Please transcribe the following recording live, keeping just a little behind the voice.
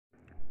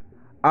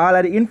All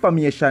of the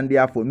information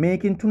therefore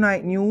making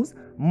tonight news,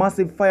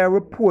 massive fire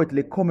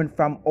reportedly coming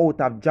from out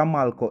of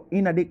Jamalco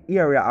in the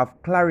area of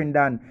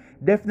Clarendon.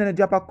 Definitely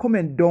drop a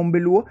comment down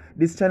below.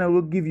 This channel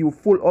will give you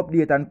full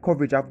update and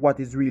coverage of what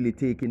is really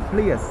taking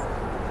place.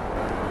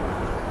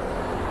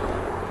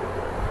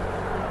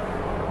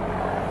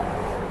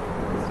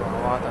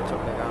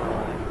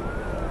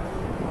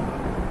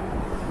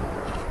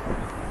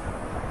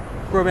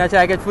 Bro, me I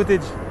try to get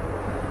footage.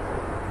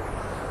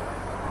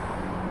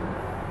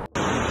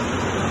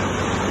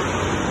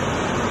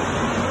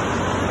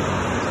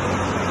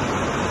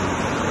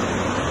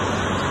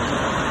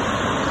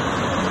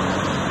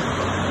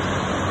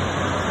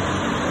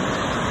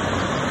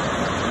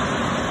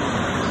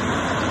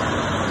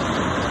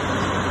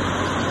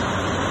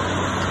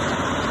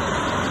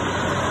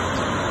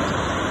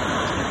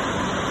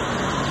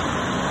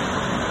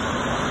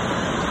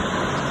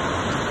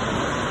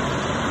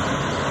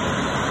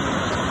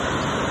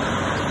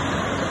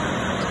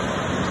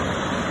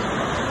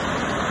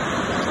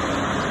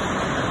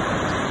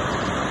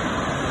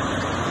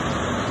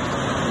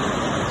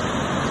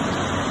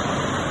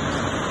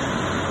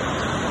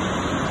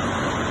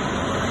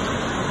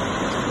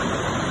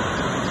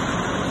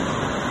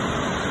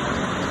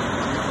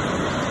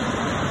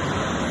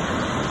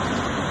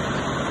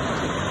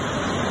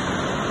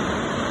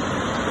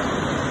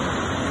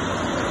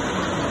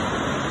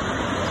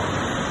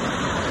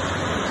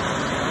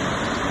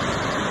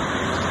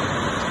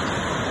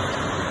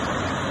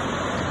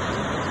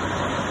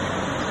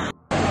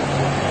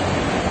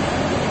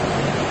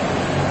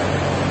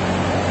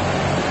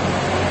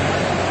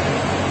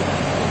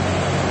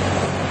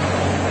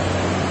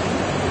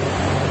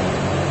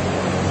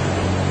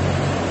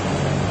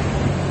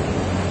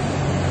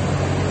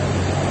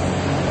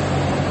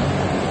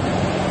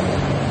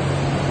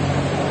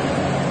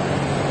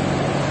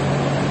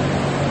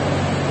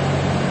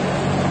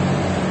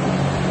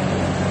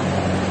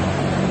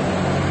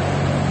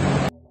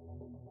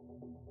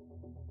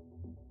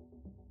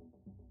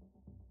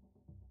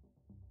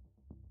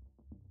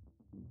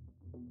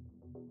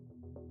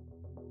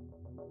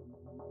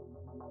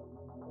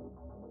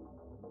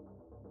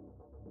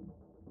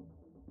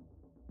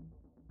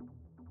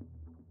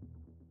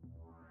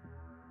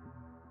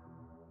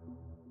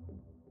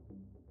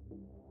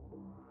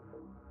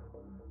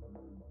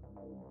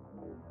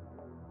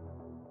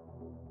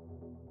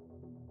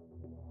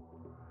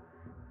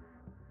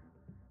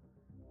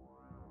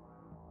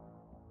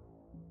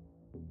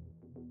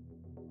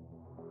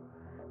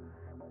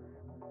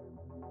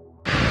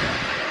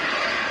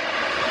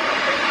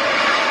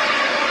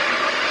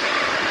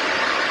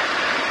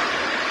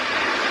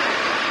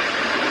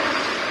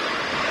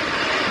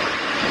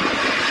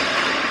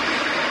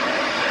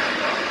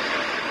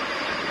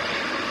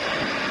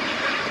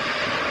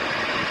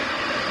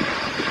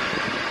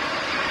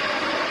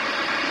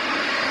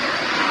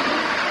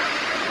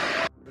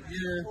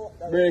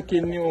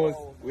 Breaking news,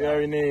 we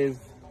are in A's.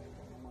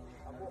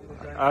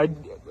 I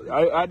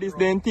this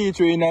then teach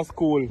you in a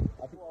school.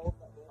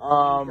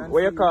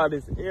 What you call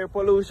this? Air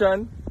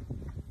pollution?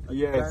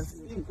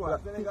 Yes.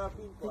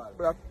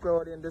 Black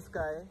cloud in the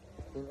sky.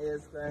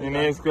 In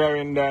A's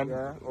Clarendon.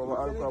 Yeah, over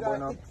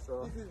Alpha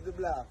so. This is the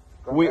black.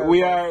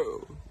 We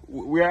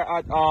are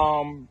at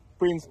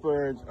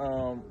Princeburg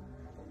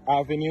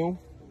Avenue.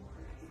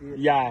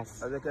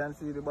 Yes. As you can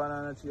see, the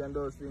banana tree and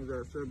those things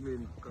are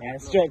struggling.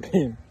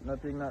 Struggling.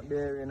 Nothing not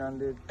bearing and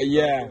the.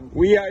 Yeah,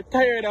 we are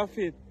tired of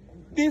it.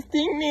 This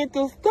thing need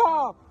to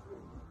stop.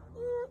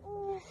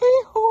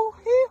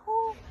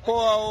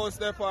 Powerhouse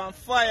step on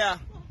fire.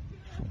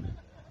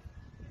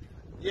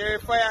 Yeah,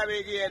 fire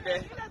brigade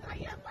there.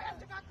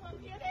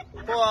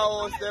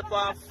 Powerhouse step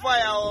on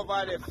fire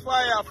over there.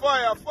 Fire.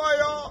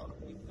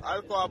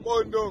 Alcohol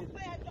burn down.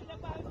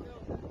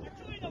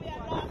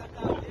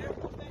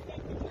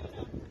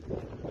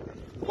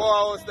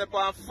 Powerhouse step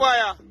on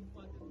fire.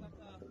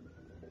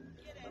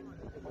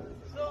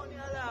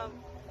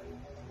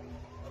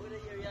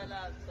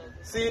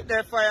 See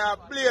the fire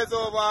blaze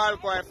over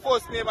alcohol.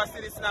 First never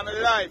see this in my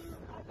life.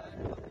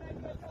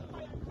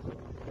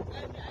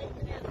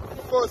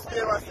 First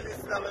never see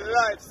this in my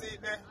life. See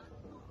it there.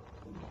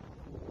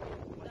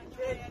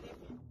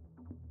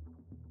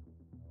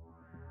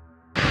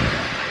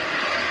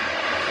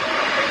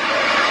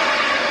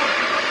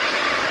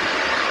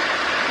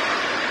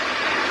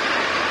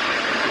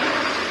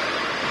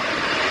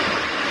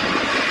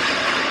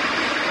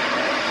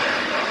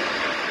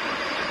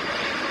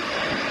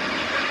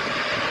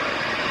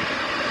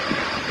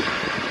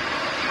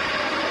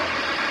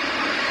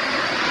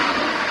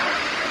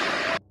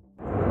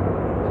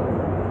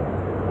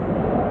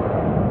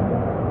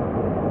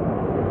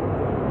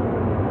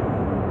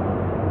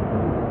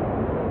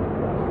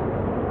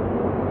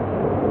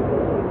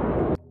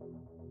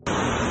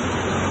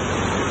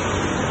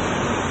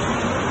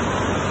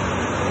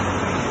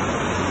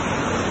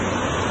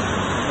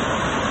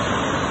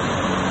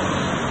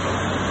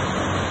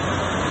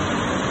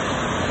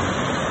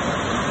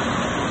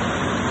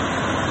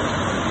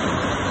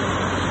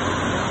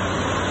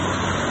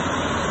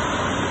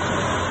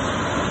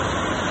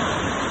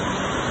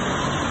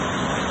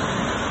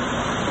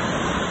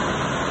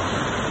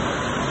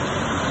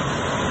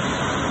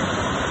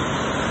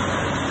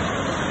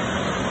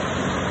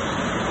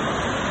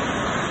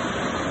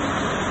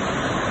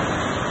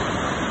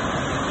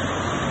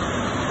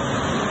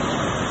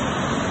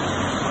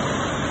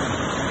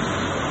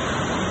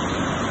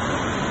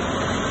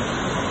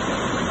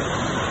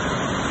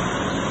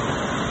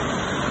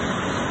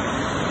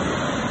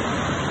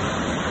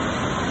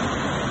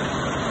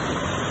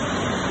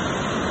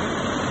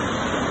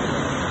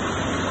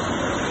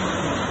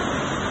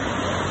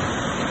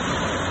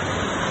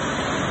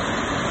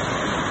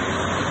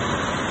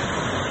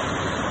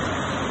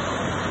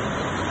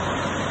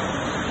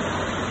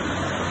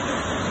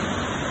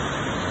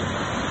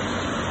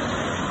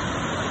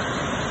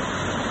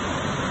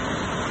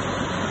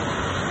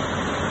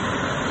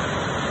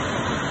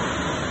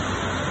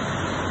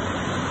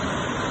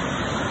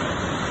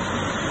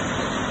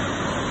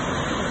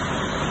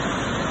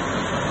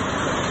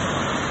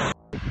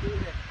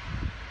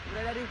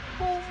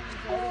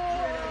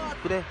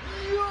 Could they?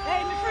 Hey,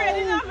 I'm afraid,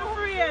 you know, I'm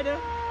afraid. I'm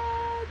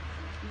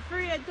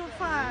afraid too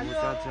fast.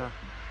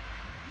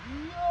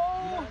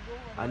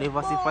 I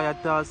never see fire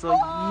at all, so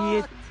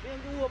yet.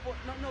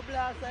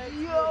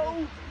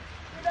 Yo!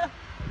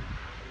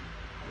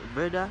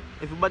 Brother,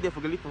 everybody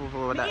forget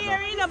for that.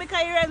 Here, you know,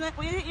 because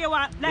you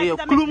want, like, Hey,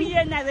 I'm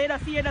here now, you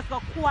don't see you just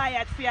go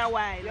quiet for a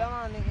while.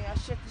 Yeah, man, I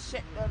shut the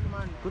shit down,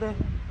 man. Could they?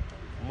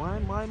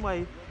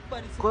 My.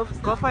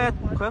 Go fire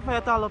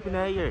it all up in the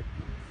air.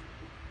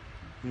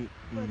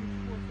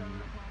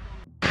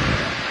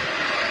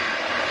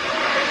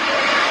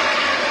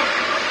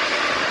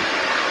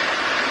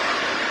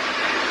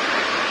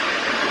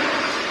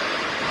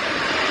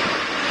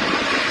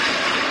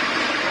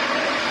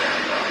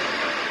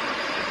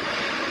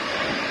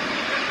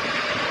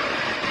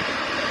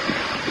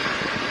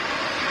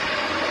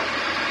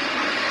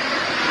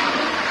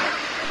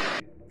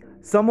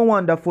 Some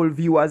wonderful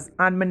viewers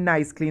and my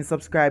nice clean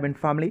subscribing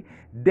family,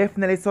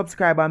 definitely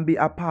subscribe and be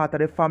a part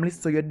of the family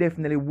so you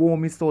definitely won't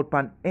miss out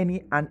on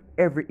any and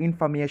every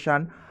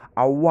information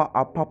or what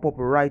a pop up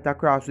right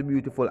across the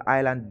beautiful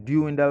island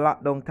during the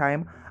lockdown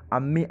time.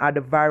 And me at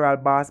the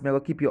viral boss, me will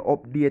keep you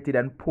updated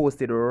and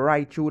posted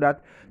right through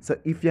that. So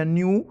if you're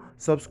new,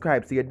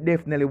 subscribe so you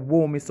definitely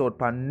won't miss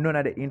out on none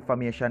of the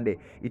information there.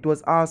 It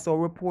was also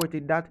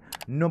reported that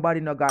nobody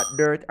no got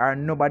dirt or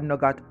nobody no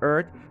got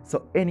hurt.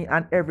 So any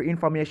and every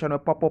information will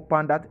pop up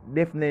on that.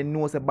 Definitely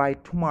know so by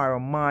tomorrow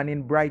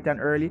morning, bright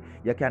and early,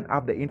 you can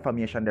have the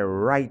information there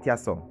right here,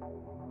 so.